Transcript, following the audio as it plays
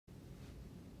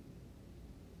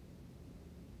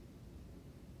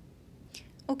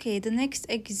Okay, the next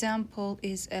example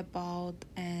is about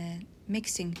a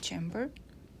mixing chamber.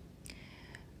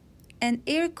 An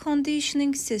air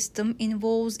conditioning system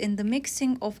involves in the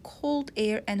mixing of cold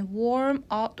air and warm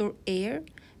outdoor air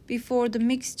before the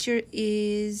mixture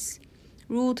is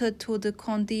routed to the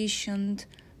conditioned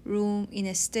room in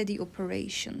a steady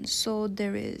operation. So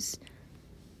there is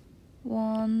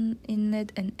one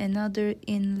inlet and another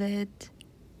inlet,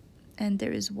 and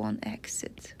there is one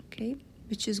exit, okay,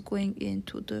 which is going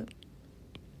into the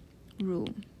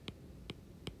room.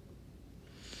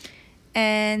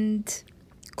 And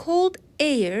cold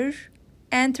air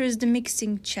enters the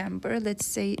mixing chamber. Let's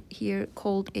say here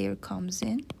cold air comes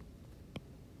in.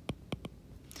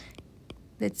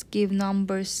 Let's give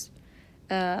numbers.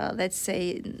 Let's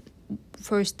say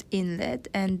first inlet,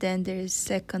 and then there is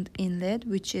second inlet,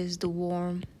 which is the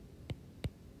warm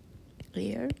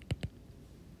air.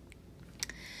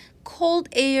 Cold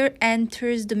air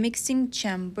enters the mixing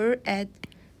chamber at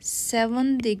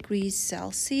 7 degrees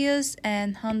Celsius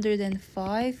and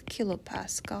 105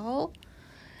 kilopascal,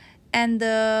 and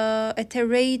at a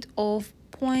rate of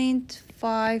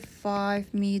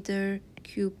 0.55 meter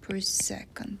cube per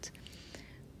second.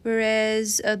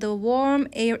 Whereas the warm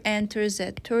air enters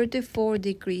at 34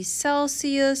 degrees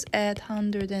Celsius at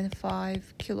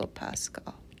 105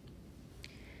 kilopascal.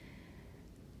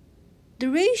 The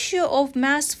ratio of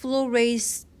mass flow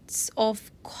rates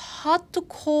of hot to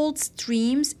cold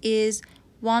streams is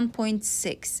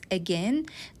 1.6. Again,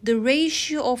 the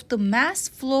ratio of the mass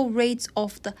flow rates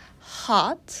of the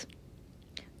hot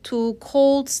to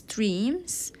cold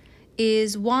streams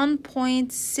is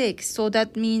 1.6. So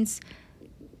that means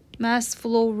mass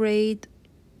flow rate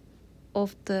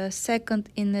of the second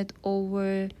inlet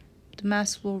over the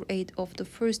mass flow rate of the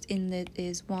first inlet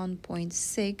is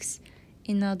 1.6.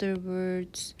 In other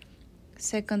words,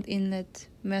 second inlet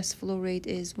mass flow rate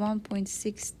is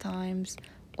 1.6 times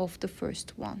of the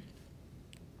first one.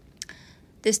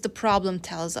 The problem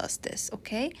tells us this,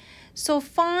 okay? So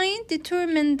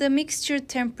determine the mixture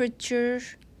temperature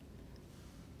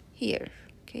here,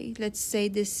 okay? Let's say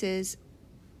this is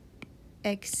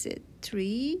exit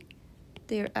 3.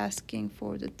 They're asking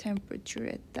for the temperature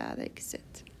at that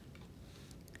exit.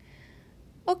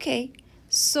 Okay,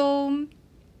 so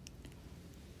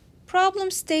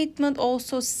problem statement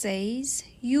also says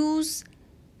use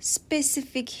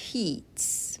specific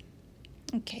heats.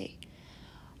 Okay.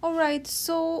 All right,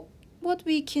 so what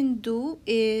we can do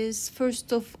is,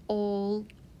 first of all,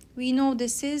 we know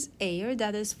this is air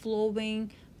that is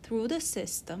flowing through the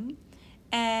system,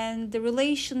 and the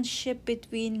relationship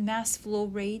between mass flow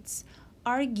rates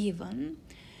are given.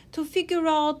 To figure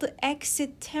out the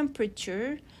exit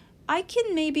temperature, I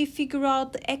can maybe figure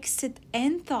out the exit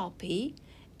enthalpy,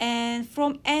 and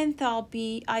from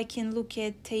enthalpy I can look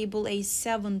at table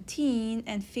A17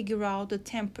 and figure out the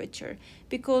temperature,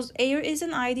 because air is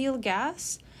an ideal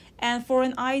gas, and for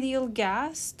an ideal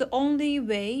gas the only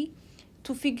way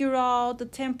to figure out the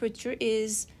temperature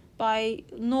is by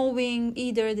knowing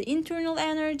either the internal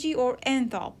energy or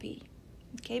enthalpy,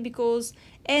 okay, because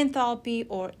enthalpy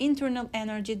or internal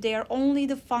energy, they are only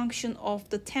the function of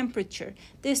the temperature.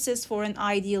 This is for an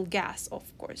ideal gas,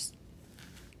 of course.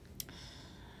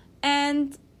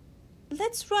 And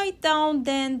let's write down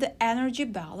then the energy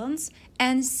balance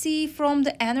and see from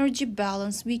the energy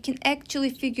balance we can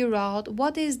actually figure out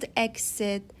what is the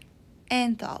exit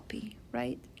enthalpy,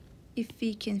 right? If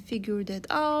we can figure that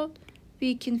out,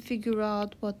 we can figure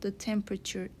out what the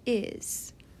temperature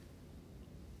is.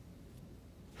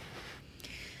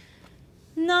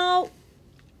 Now,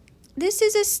 this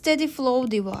is a steady flow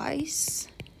device,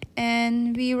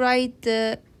 and we write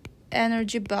the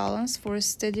energy balance for a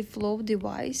steady flow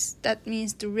device. That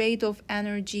means the rate of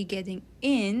energy getting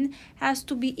in has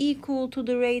to be equal to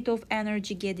the rate of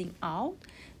energy getting out.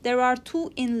 There are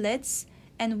 2 inlets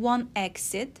and 1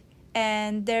 exit,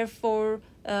 and therefore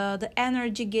the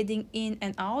energy getting in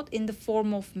and out in the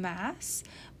form of mass,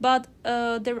 but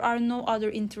there are no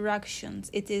other interactions.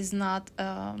 It is not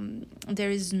there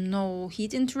is no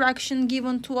heat interaction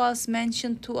given to us,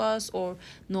 mentioned to us, or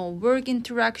no work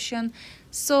interaction.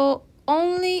 So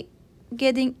only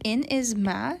getting in is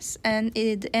mass, and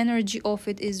the energy of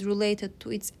it is related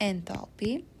to its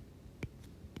enthalpy.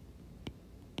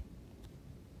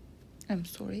 I'm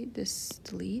sorry, this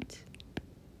delete.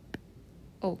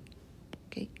 Oh,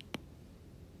 okay.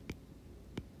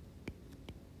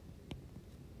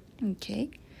 Okay.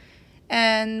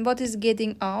 And what is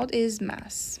getting out is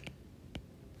mass.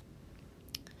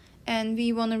 And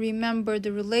we want to remember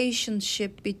the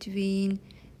relationship between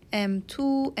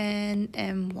M2 and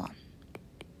M1.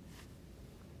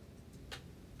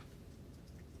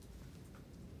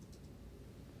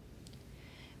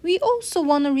 We also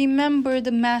want to remember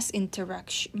the mass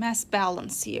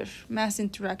balance here, mass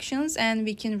interactions, and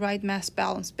we can write mass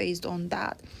balance based on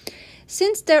that.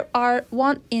 Since there are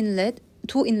one inlet,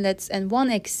 two inlets, and one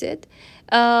exit,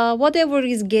 whatever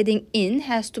is getting in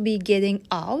has to be getting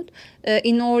out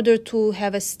in order to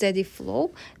have a steady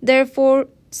flow. Therefore,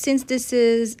 since this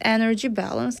is energy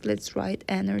balance, let's write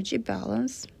energy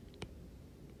balance.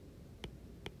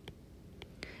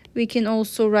 We can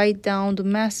also write down the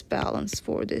mass balance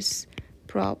for this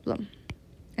problem.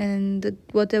 And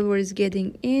whatever is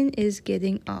getting in is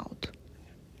getting out.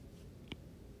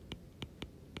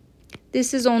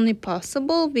 This is only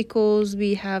possible because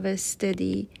we have a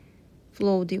steady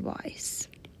flow device,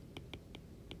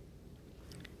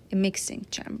 a mixing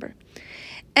chamber.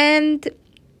 And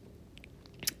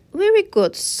very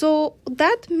good. So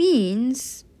that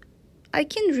means I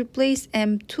can replace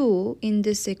M2 in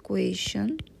this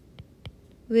equation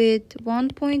with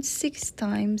 1.6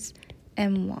 times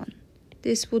M1.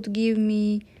 This would give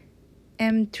me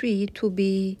M3 to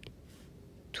be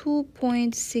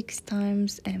 2.6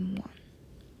 times M1.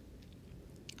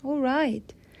 All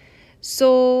right.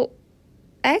 So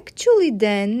actually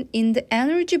then in the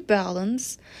energy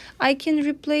balance, I can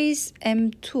replace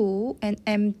M2 and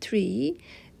M3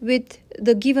 with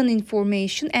the given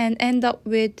information and end up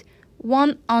with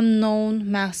one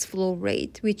unknown mass flow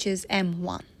rate, which is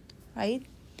M1, right?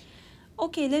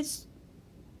 Okay, let's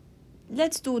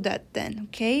do that then,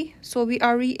 okay? So we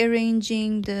are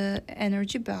rearranging the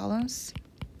energy balance.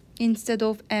 Instead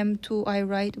of M2, I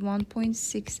write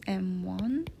 1.6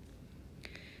 M1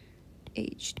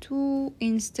 H2.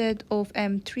 Instead of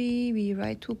M3, we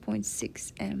write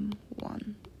 2.6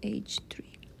 M1 H3.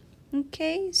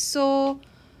 Okay, so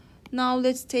now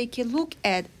let's take a look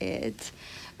at it.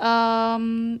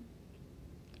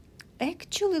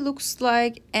 Actually looks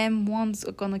like M1s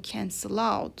are gonna cancel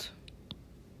out.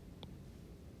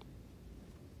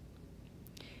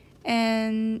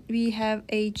 And we have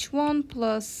H1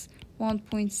 plus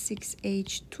 1.6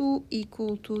 H2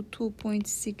 equal to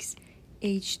 2.6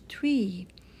 H3.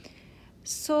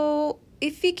 So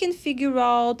if we can figure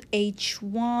out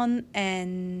H1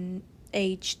 and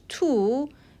H2,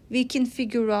 we can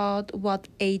figure out what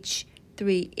H3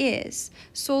 is.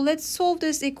 So let's solve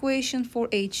this equation for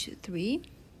H3.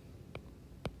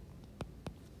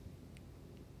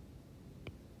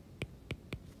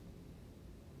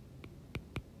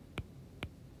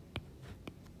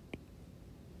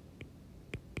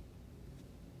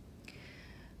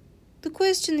 The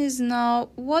question is now,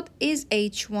 what is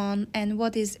H1 and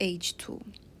what is H2?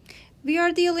 We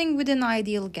are dealing with an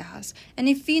ideal gas, and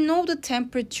if we know the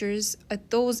temperatures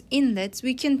at those inlets,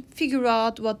 we can figure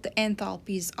out what the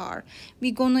enthalpies are.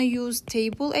 We're gonna use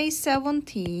table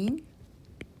A17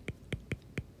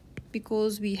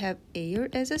 because we have air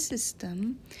as a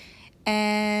system,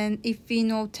 and if we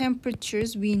know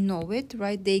temperatures, we know it,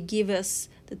 right? They give us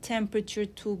the temperature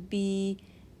to be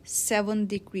 7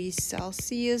 degrees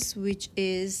Celsius, which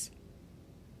is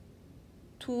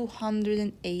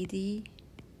 280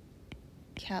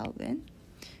 Kelvin.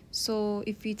 So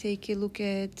if we take a look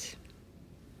at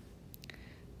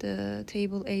the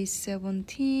table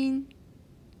A17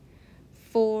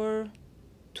 for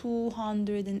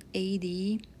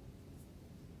 280,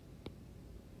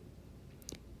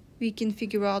 we can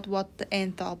figure out what the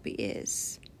enthalpy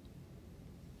is.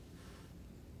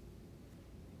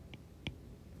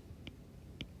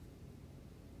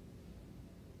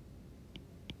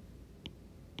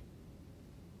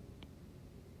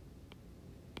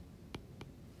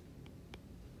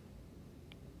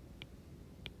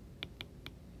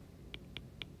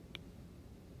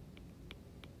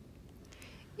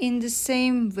 In the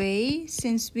same way,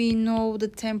 since we know the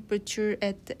temperature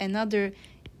at another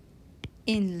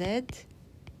inlet,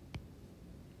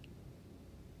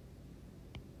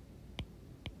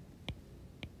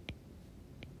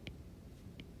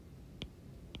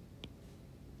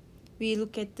 we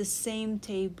look at the same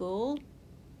table.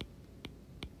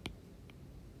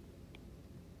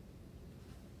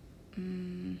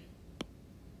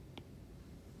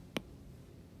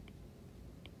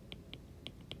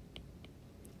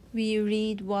 We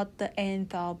read what the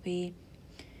enthalpy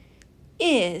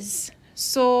is.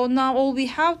 So now all we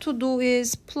have to do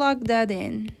is plug that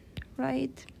in,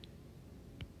 right?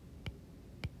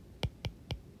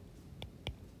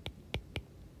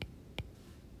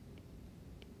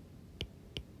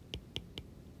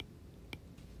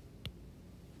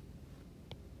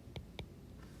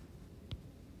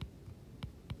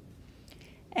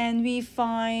 And we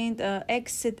find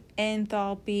exit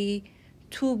enthalpy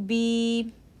to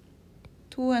be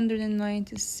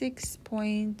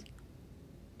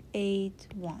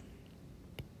 296.81.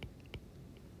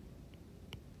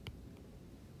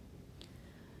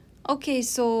 Okay,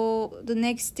 so the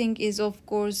next thing is, of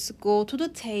course, go to the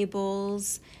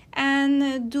tables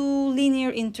and do linear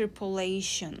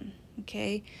interpolation.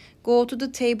 Okay, go to the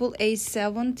table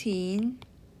A17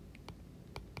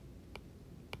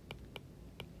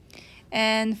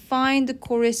 and find the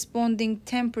corresponding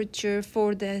temperature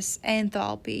for this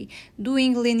enthalpy.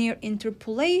 Doing linear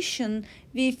interpolation,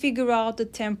 we figure out the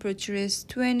temperature is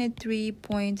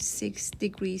 23.6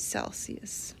 degrees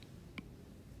Celsius.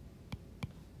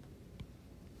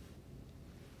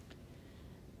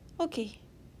 Okay,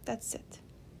 that's it.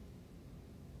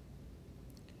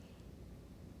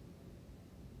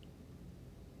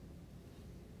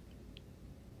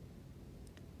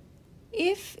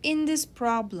 If in this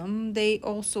problem they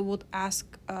also would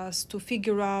ask us to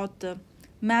figure out the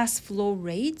mass flow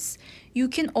rates, you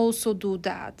can also do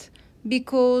that,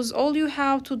 because all you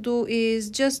have to do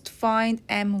is just find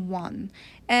M1,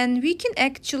 and we can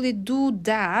actually do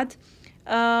that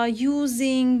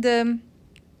using the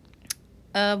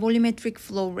volumetric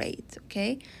flow rate.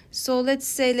 Okay, so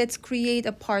let's create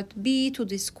a part B to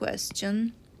this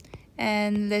question,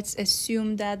 and let's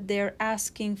assume that they're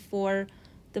asking for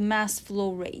the mass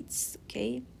flow rates.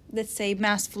 Okay, let's say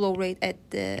mass flow rate at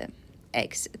the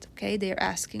exit. Okay, they're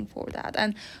asking for that.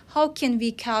 And how can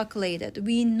we calculate it?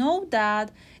 We know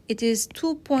that it is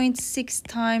 2.6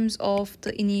 times of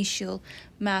the initial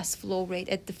mass flow rate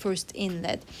at the first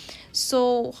inlet.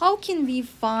 So how can we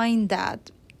find that?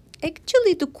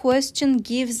 Actually, the question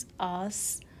gives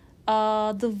us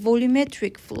the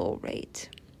volumetric flow rate,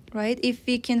 right? If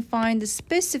we can find the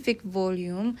specific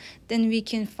volume, then we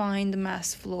can find the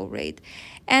mass flow rate.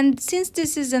 And since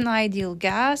this is an ideal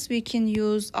gas, we can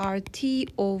use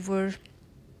RT over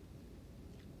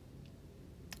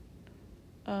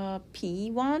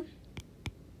P1,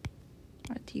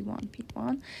 RT1,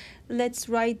 P1. Let's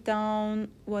write down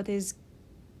what is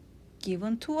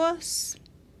given to us.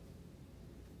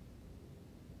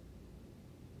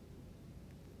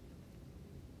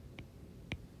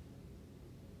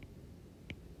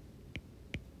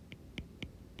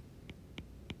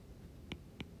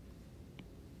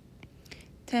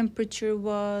 Temperature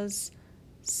was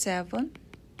 7,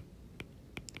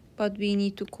 but we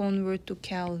need to convert to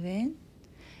Kelvin,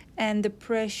 and the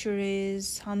pressure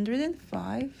is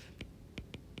 105.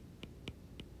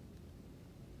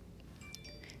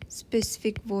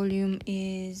 Specific volume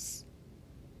is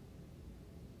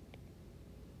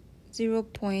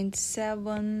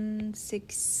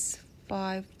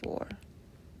 0.7654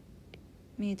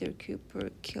 meter cube per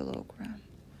kilogram.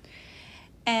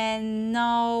 And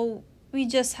now we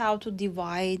just have to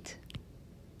divide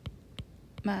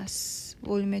mass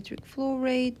volumetric flow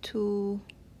rate to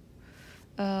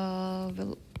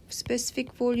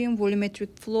specific volume.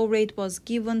 Volumetric flow rate was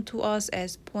given to us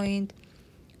as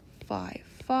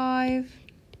 0.55,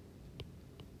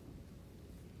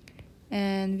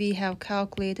 and we have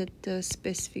calculated the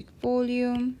specific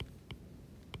volume.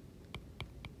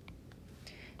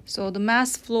 So the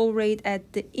mass flow rate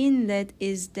at the inlet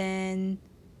is then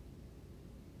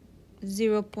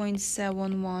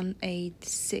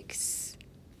 0.7186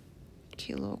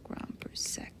 kilogram per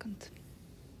second.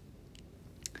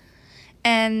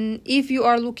 And if you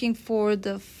are looking for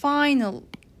the final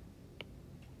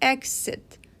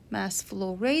exit mass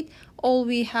flow rate, all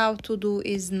we have to do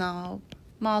is now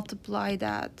multiply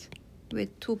that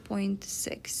with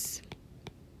 2.6.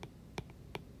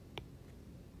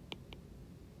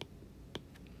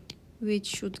 which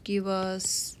should give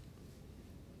us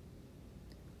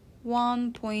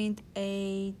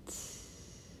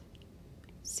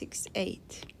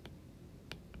 1.868.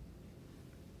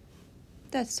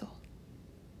 That's all.